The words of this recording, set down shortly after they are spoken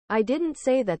I didn't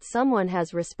say that someone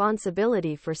has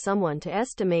responsibility for someone to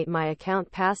estimate my account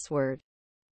password.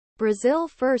 Brazil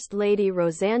First Lady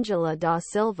Rosângela da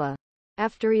Silva.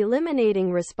 After eliminating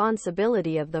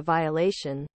responsibility of the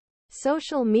violation,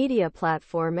 social media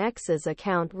platform X's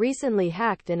account recently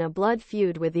hacked in a blood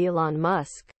feud with Elon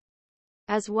Musk.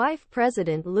 As wife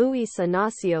President Luiz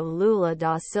Inácio Lula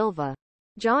da Silva,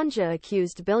 Janja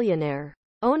accused billionaire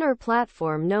owner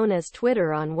platform known as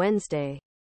Twitter on Wednesday.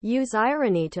 Use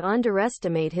irony to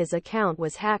underestimate his account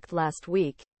was hacked last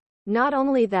week. Not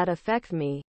only that affect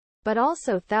me, but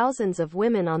also thousands of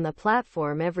women on the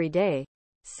platform every day,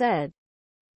 said.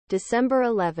 December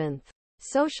 11th.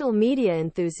 Social media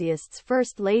enthusiast's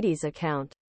First Lady's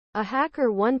account. A hacker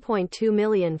 1.2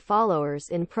 million followers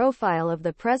in profile of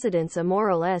the president's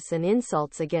immoral and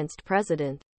insults against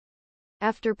president.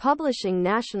 After publishing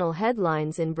national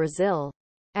headlines in Brazil,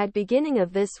 at beginning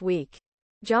of this week,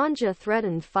 Janja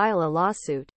threatened file a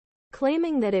lawsuit,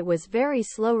 claiming that it was very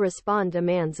slow respond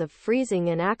demands of freezing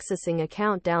and accessing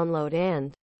account download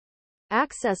and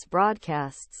access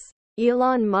broadcasts.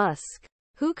 Elon Musk,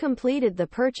 who completed the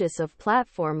purchase of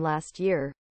platform last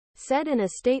year, said in a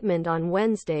statement on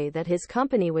Wednesday that his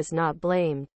company was not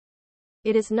blamed.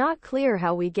 It is not clear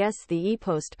how we guess the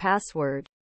e-post password,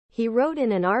 he wrote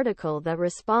in an article that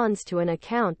responds to an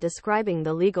account describing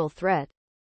the legal threat.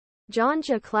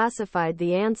 Janja classified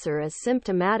the answer as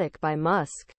symptomatic by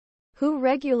Musk, who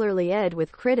regularly ed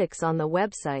with critics on the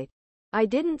website. I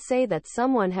didn't say that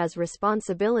someone has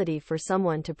responsibility for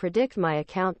someone to predict my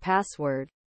account password.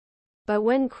 But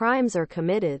when crimes are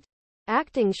committed,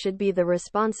 acting should be the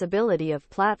responsibility of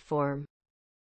platform.